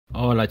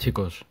Hola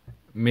chicos,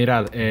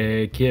 mirad,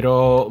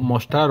 quiero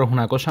mostraros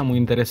una cosa muy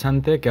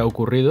interesante que ha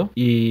ocurrido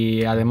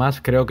y además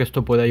creo que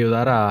esto puede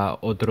ayudar a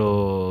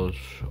otros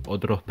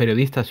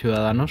periodistas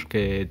ciudadanos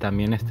que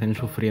también estén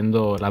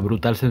sufriendo la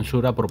brutal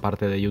censura por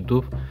parte de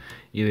YouTube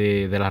y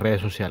de las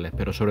redes sociales,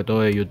 pero sobre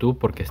todo de YouTube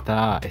porque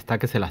está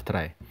que se las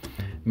trae.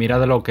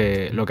 Mirad lo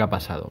que ha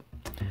pasado.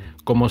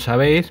 Como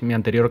sabéis, mi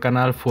anterior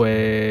canal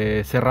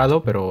fue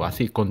cerrado, pero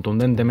así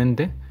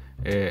contundentemente,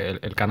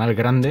 el canal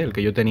grande, el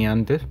que yo tenía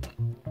antes.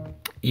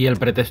 Y el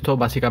pretexto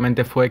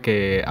básicamente fue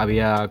que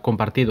había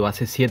compartido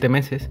hace 7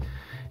 meses,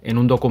 en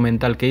un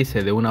documental que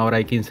hice de 1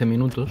 hora y 15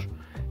 minutos,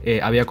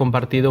 había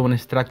compartido un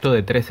extracto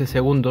de 13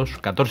 segundos,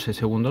 14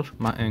 segundos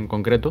en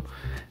concreto,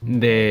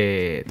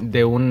 de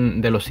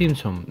Los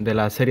Simpson, de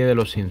la serie de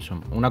Los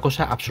Simpson. Una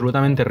cosa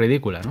absolutamente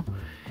ridícula, ¿no?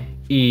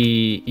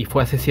 Y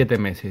fue hace 7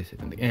 meses.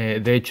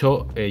 De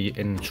hecho,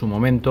 en su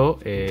momento,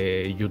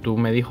 YouTube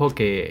me dijo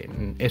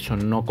que eso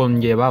no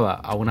conllevaba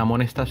a una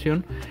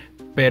amonestación,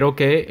 pero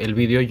que el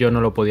vídeo yo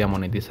no lo podía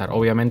monetizar.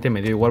 Obviamente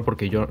me dio igual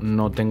porque yo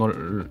no tengo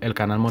el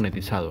canal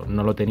monetizado.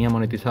 No lo tenía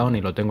monetizado ni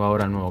lo tengo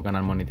ahora el nuevo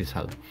canal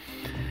monetizado.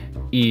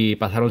 Y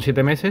pasaron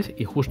 7 meses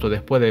y justo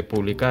después de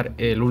publicar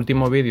el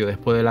último vídeo,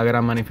 después de la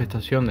gran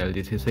manifestación del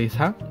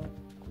 16A,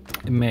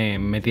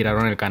 me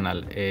tiraron el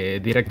canal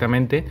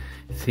directamente,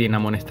 sin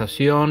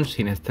amonestación,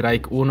 sin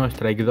strike 1,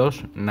 strike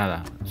 2,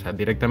 nada. O sea,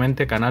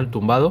 directamente canal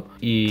tumbado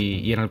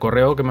y en el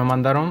correo que me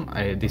mandaron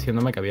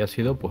diciéndome que había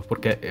sido pues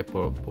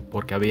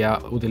porque había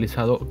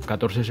utilizado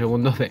 14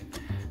 segundos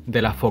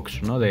de la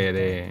Fox, ¿no?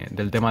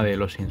 Del tema de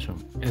Los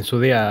Simpsons. En su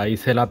día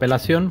hice la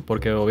apelación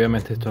porque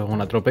obviamente esto es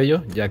un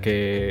atropello, ya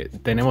que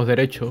tenemos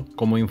derecho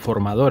como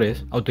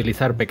informadores a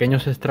utilizar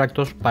pequeños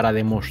extractos para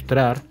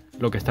demostrar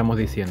lo que estamos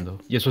diciendo,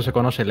 y eso se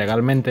conoce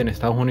legalmente en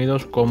Estados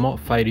Unidos como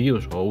fair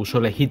use o uso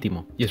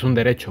legítimo, y es un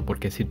derecho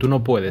porque si tú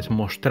no puedes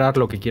mostrar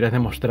lo que quieres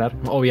demostrar,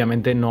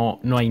 obviamente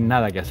no hay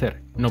nada que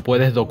hacer, no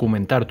puedes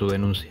documentar tu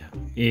denuncia.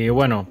 Y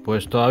bueno,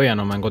 pues todavía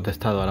no me han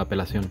contestado a la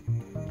apelación.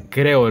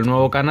 Creo el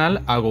nuevo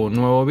canal, hago un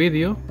nuevo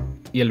vídeo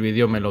y el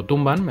vídeo me lo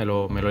tumban, me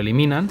lo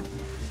eliminan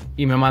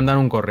y me mandan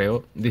un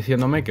correo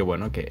diciéndome que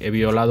bueno, que he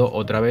violado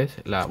otra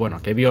vez las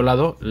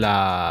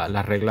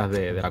reglas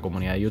de la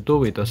comunidad de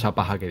YouTube y toda esa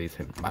paja que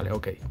dicen. Vale,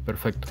 ok,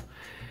 perfecto.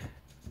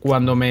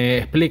 Cuando me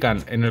explican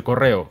en el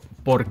correo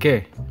por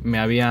qué me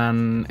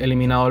habían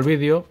eliminado el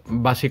vídeo,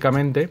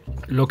 básicamente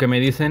lo que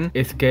me dicen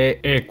es que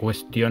he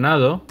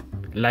cuestionado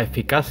la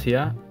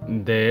eficacia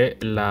de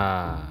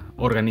la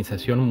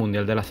Organización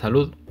Mundial de la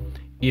Salud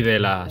y de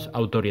las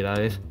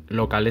autoridades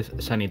locales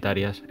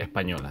sanitarias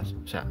españolas.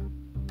 O sea,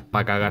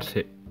 para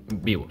cagarse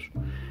vivos.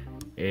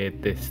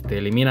 Te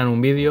eliminan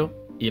un vídeo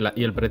y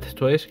el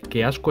pretexto es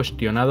que has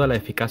cuestionado la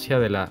eficacia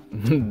de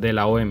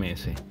la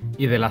OMS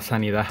y de la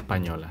sanidad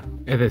española.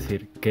 Es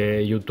decir,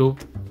 que YouTube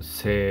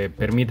se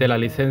permite la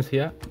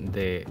licencia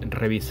de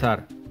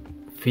revisar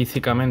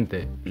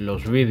físicamente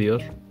los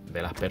vídeos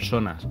de las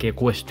personas que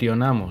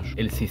cuestionamos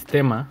el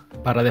sistema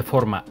para de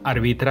forma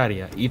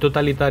arbitraria y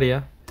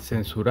totalitaria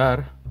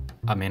censurar,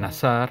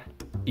 amenazar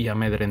y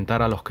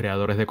amedrentar a los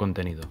creadores de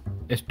contenido.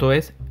 Esto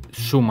es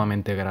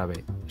sumamente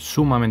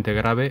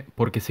grave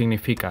porque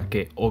significa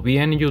que o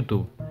bien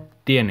YouTube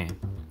tiene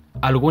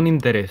algún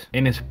interés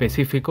en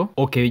específico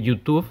o que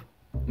YouTube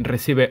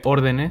recibe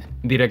órdenes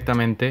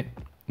directamente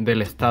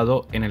del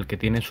estado en el que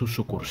tiene su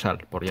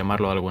sucursal, por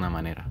llamarlo de alguna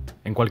manera.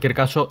 En cualquier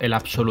caso, el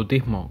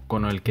absolutismo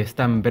con el que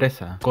esta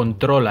empresa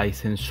controla y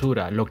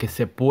censura lo que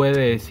se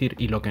puede decir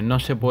y lo que no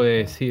se puede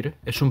decir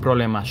es un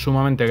problema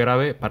sumamente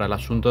grave para el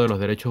asunto de los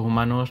derechos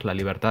humanos, la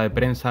libertad de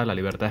prensa, la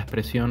libertad de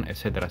expresión,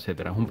 etcétera,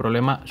 etcétera. Es un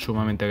problema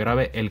sumamente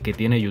grave el que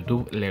tiene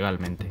YouTube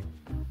legalmente.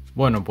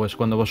 Bueno, pues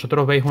cuando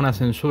vosotros veis una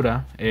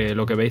censura,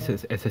 lo que veis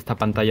es esta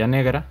pantalla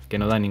negra que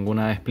no da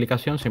ninguna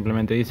explicación,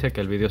 simplemente dice que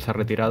el vídeo se ha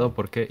retirado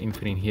porque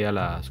infringía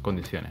las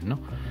condiciones, ¿no?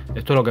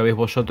 Esto es lo que veis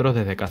vosotros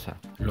desde casa.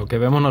 Lo que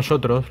vemos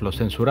nosotros, los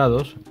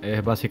censurados,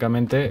 es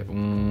básicamente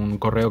un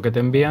correo que te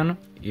envían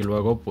y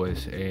luego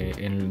pues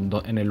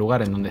en el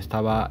lugar en donde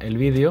estaba el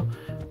vídeo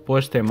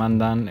pues te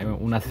mandan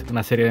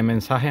una serie de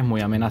mensajes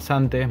muy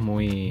amenazantes,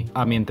 muy,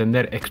 a mi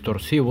entender,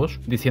 extorsivos,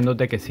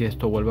 diciéndote que si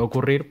esto vuelve a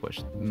ocurrir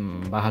pues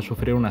vas a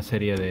sufrir una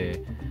serie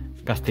de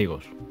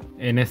castigos.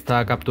 En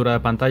esta captura de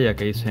pantalla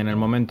que hice en el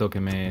momento que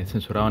me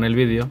censuraban el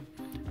vídeo,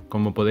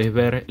 como podéis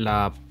ver,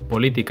 la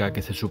política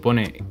que se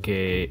supone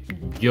que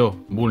yo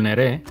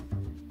vulneré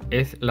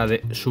es la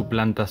de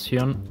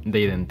suplantación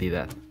de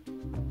identidad.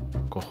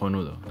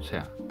 Cojonudo. O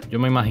sea, yo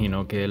me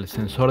imagino que el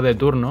censor de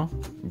turno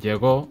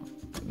llegó,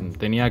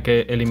 tenía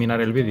que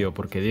eliminar el vídeo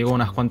porque digo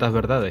unas cuantas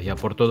verdades y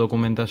aporto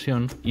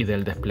documentación, y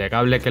del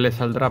desplegable que le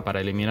saldrá para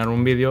eliminar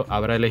un vídeo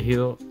habrá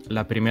elegido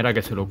la primera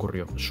que se le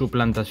ocurrió: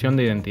 suplantación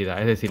de identidad.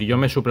 Es decir, yo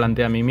me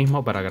suplanté a mí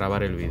mismo para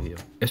grabar el vídeo.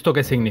 ¿Esto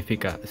qué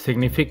significa?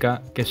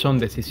 Significa que son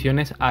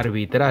decisiones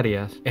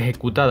arbitrarias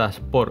ejecutadas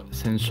por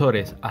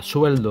censores a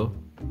sueldo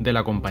de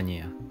la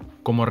compañía.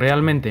 Como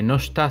realmente no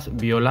estás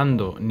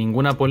violando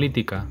ninguna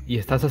política y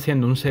estás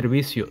haciendo un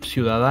servicio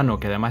ciudadano,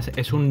 que además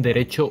es un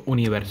derecho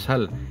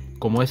universal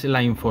como es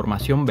la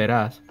información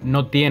veraz,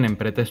 no tienen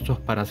pretextos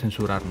para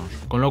censurarnos,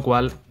 con lo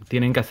cual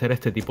tienen que hacer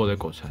este tipo de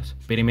cosas.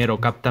 Primero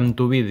captan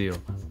tu vídeo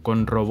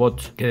con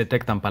robots que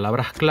detectan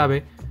palabras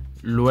clave,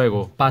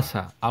 luego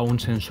pasa a un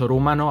sensor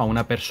humano, a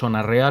una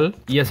persona real,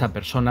 y esa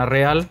persona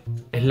real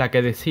es la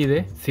que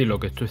decide si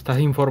lo que tú estás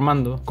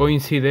informando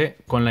coincide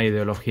con la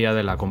ideología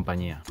de la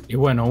compañía. Y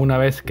bueno, una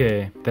vez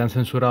que te han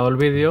censurado el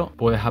vídeo,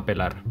 puedes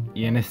apelar.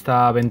 Y en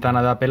esta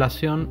ventana de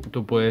apelación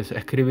tú puedes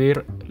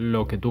escribir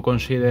lo que tú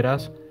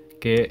consideras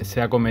que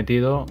se ha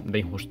cometido de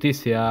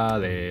injusticia,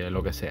 de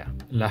lo que sea.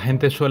 La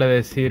gente suele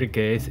decir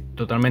que es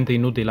totalmente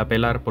inútil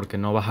apelar porque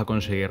no vas a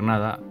conseguir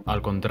nada,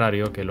 al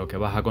contrario, que lo que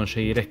vas a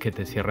conseguir es que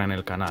te cierren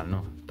el canal,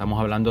 ¿no? Estamos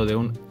hablando de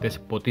un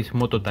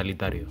despotismo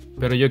totalitario.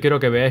 Pero yo quiero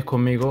que veáis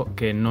conmigo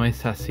que no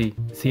es así.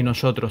 Si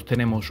nosotros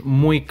tenemos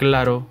muy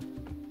claro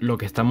lo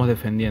que estamos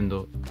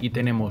defendiendo y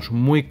tenemos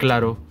muy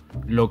claro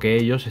lo que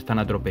ellos están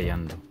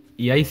atropellando.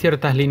 Y hay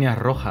ciertas líneas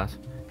rojas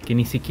que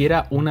ni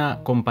siquiera una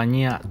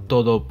compañía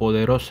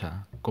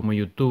todopoderosa como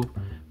YouTube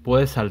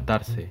puede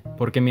saltarse,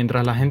 porque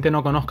mientras la gente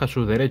no conozca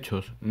sus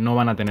derechos no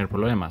van a tener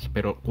problemas,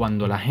 pero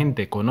cuando la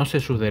gente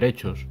conoce sus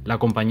derechos, la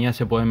compañía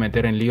se puede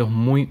meter en líos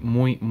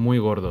muy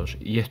gordos,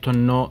 y esto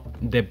no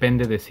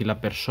depende de si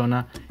la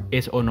persona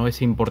es o no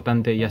es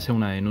importante y hace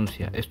una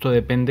denuncia, esto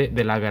depende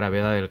de la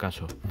gravedad del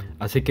caso.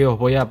 Así que os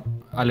voy a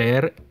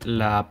leer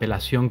la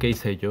apelación que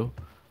hice yo,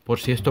 por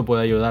si esto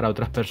puede ayudar a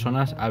otras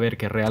personas a ver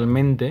que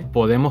realmente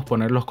podemos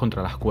ponerlos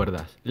contra las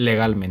cuerdas,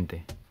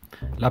 legalmente.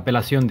 La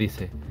apelación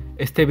dice: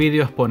 este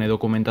vídeo expone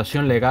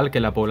documentación legal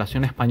que la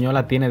población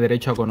española tiene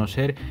derecho a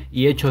conocer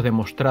y hechos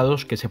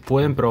demostrados que se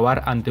pueden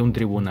probar ante un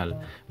tribunal.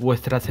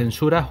 Vuestra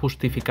censura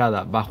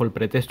justificada bajo el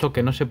pretexto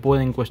que no se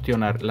pueden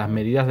cuestionar las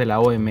medidas de la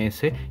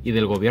OMS y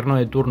del gobierno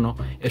de turno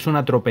es un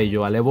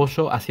atropello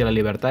alevoso hacia la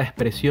libertad de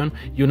expresión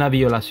y una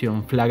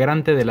violación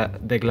flagrante de la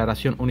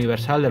Declaración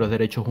Universal de los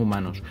Derechos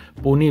Humanos,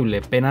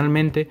 punible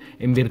penalmente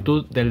en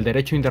virtud del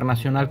derecho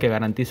internacional que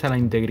garantiza la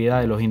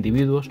integridad de los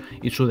individuos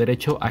y su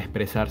derecho a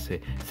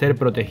expresarse, ser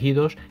protegidos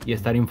y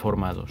estar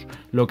informados.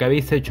 Lo que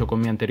habéis hecho con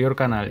mi anterior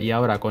canal y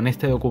ahora con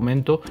este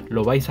documento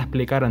lo vais a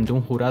explicar ante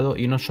un jurado,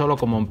 y no solo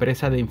como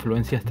empresa de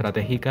influencia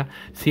estratégica,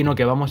 sino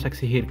que vamos a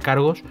exigir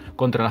cargos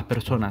contra las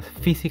personas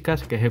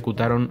físicas que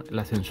ejecutaron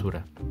la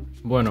censura.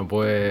 Bueno,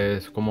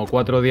 pues como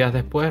 4 días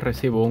después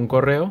recibo un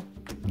correo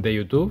de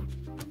YouTube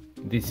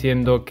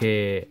diciendo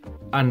que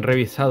han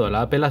revisado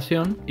la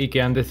apelación y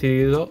que han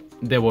decidido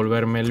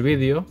devolverme el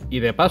vídeo,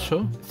 y de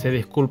paso se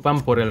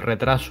disculpan por el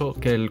retraso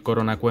que el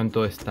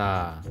coronacuento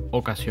está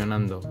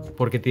ocasionando,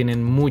 porque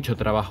tienen mucho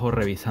trabajo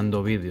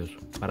revisando vídeos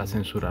para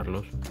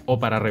censurarlos o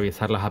para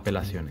revisar las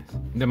apelaciones,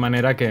 de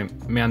manera que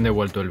me han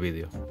devuelto el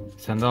vídeo.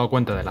 Se han dado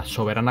cuenta de la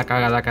soberana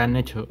cagada que han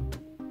hecho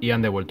y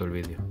han devuelto el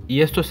vídeo.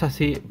 Y esto es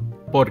así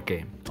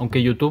porque,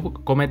 aunque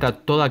YouTube cometa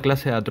toda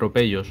clase de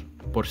atropellos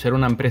por ser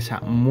una empresa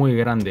muy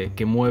grande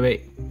que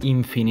mueve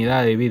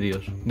infinidad de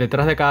vídeos,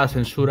 detrás de cada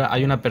censura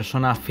hay una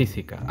persona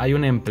física, hay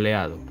un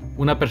empleado,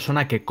 una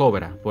persona que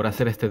cobra por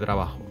hacer este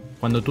trabajo.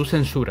 Cuando tú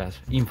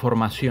censuras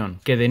información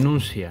que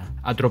denuncia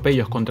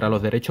atropellos contra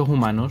los derechos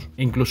humanos,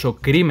 e incluso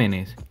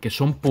crímenes que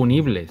son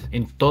punibles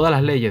en todas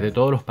las leyes de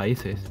todos los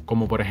países,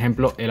 como por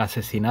ejemplo el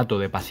asesinato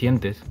de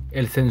pacientes,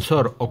 el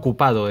censor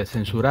ocupado de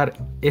censurar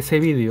ese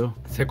vídeo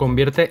se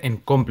convierte en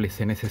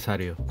cómplice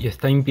necesario y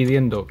está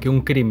impidiendo que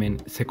un crimen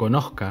se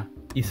conozca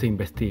y se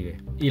investigue.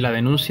 Y la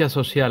denuncia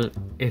social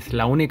es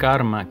la única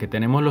arma que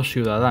tenemos los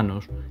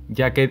ciudadanos,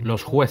 ya que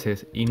los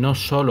jueces, y no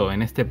solo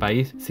en este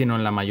país, sino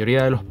en la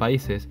mayoría de los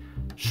países,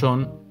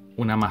 son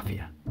una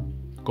mafia,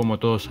 como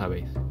todos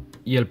sabéis.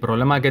 Y el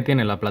problema que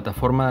tiene la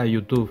plataforma de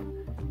YouTube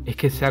es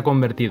que se ha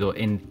convertido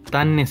en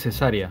tan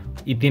necesaria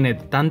y tiene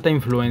tanta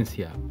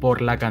influencia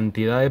por la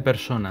cantidad de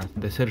personas,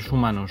 de seres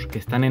humanos que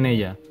están en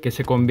ella, que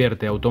se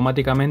convierte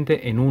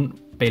automáticamente en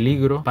un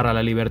peligro para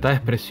la libertad de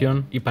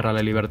expresión y para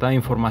la libertad de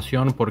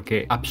información,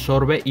 porque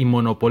absorbe y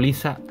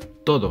monopoliza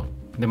todo.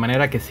 De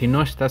manera que si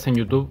no estás en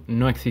YouTube,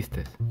 no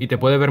existes. Y te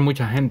puede ver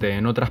mucha gente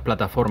en otras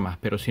plataformas,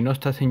 pero si no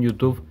estás en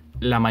YouTube,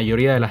 la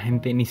mayoría de la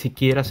gente ni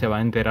siquiera se va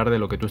a enterar de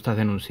lo que tú estás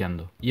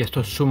denunciando. Y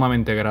esto es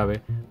sumamente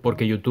grave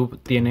porque YouTube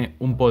tiene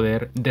un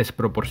poder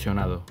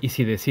desproporcionado. Y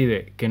si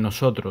decide que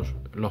nosotros,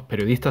 los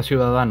periodistas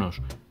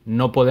ciudadanos,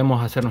 no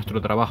podemos hacer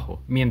nuestro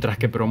trabajo, mientras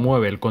que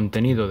promueve el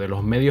contenido de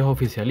los medios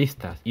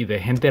oficialistas y de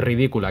gente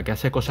ridícula que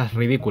hace cosas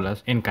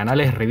ridículas en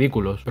canales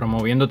ridículos,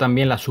 promoviendo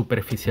también la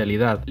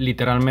superficialidad,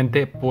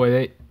 literalmente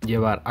puede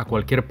llevar a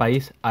cualquier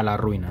país a la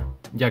ruina,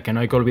 ya que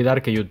no hay que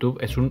olvidar que YouTube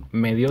es un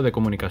medio de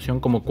comunicación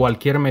como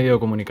cualquier medio de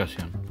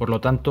comunicación. Por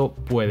lo tanto,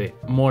 puede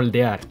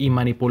moldear y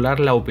manipular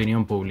la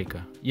opinión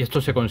pública. Y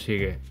esto se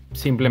consigue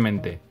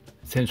simplemente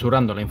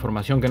censurando la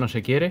información que no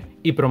se quiere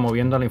y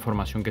promoviendo la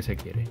información que se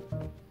quiere.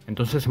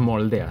 Entonces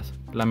moldeas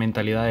la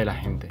mentalidad de la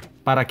gente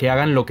para que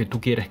hagan lo que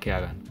tú quieres que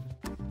hagan.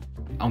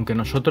 Aunque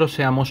nosotros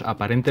seamos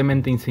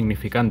aparentemente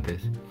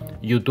insignificantes,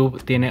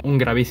 YouTube tiene un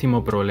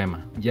gravísimo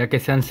problema, ya que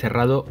se han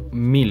cerrado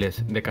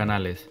miles de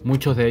canales,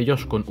 muchos de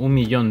ellos con 1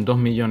 millón, 2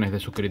 millones de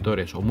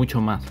suscriptores o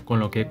mucho más, con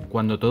lo que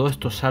cuando todo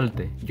esto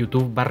salte,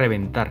 YouTube va a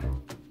reventar.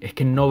 es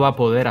que no va a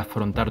poder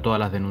afrontar todas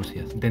las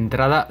denuncias. De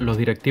entrada, los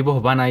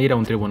directivos van a ir a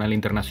un tribunal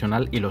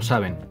internacional y lo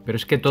saben, pero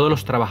es que todos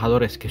los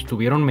trabajadores que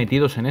estuvieron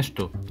metidos en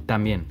esto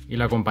también. Y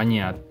la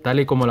compañía, tal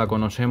y como la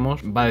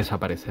conocemos, va a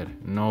desaparecer.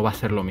 No va a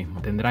ser lo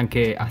mismo. Tendrán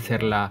que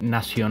hacerla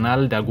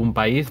nacional de algún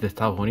país de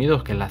Estados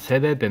Unidos, que es la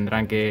sede,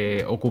 tendrán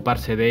que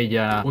ocuparse de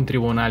ella un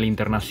tribunal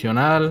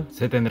internacional,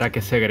 se tendrá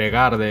que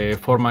segregar de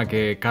forma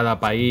que cada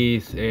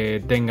país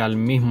tenga el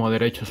mismo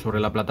derecho sobre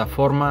la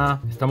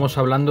plataforma. Estamos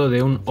hablando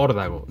de un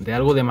órdago, de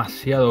algo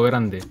demasiado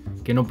grande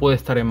que no puede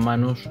estar en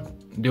manos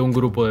de un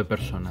grupo de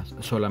personas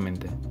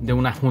solamente, de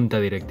una junta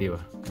directiva,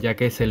 ya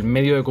que es el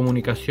medio de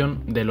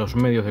comunicación de los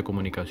medios de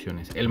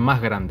comunicaciones, el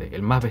más grande,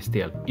 el más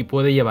bestial, y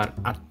puede llevar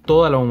a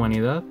toda la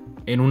humanidad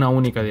en una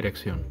única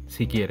dirección,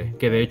 si quiere,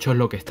 que de hecho es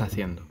lo que está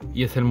haciendo.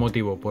 Y es el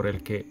motivo por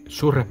el que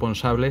sus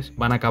responsables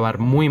van a acabar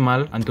muy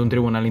mal ante un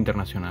tribunal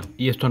internacional.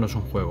 Y esto no es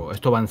un juego,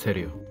 esto va en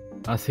serio.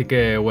 Así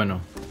que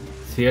bueno,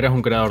 si eres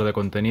un creador de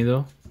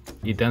contenido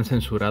y te han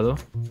censurado,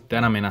 te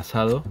han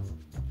amenazado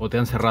o te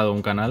han cerrado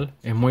un canal,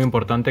 es muy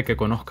importante que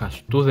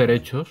conozcas tus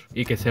derechos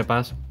y que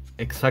sepas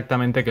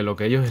exactamente que lo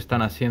que ellos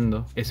están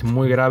haciendo es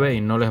muy grave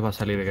y no les va a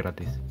salir de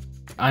gratis.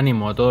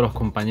 Ánimo a todos los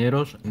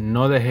compañeros,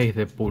 no dejéis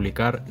de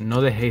publicar,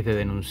 no dejéis de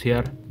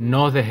denunciar,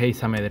 no os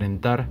dejéis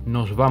amedrentar,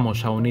 nos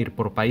vamos a unir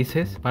por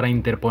países para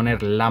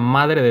interponer la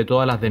madre de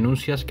todas las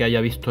denuncias que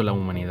haya visto la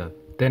humanidad.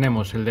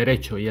 Tenemos el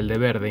derecho y el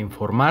deber de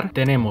informar,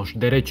 tenemos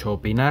derecho a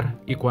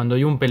opinar y cuando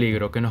hay un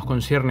peligro que nos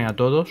concierne a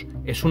todos,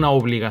 es una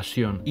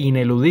obligación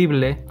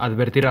ineludible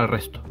advertir al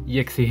resto y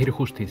exigir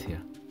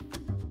justicia.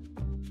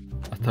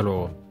 Hasta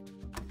luego.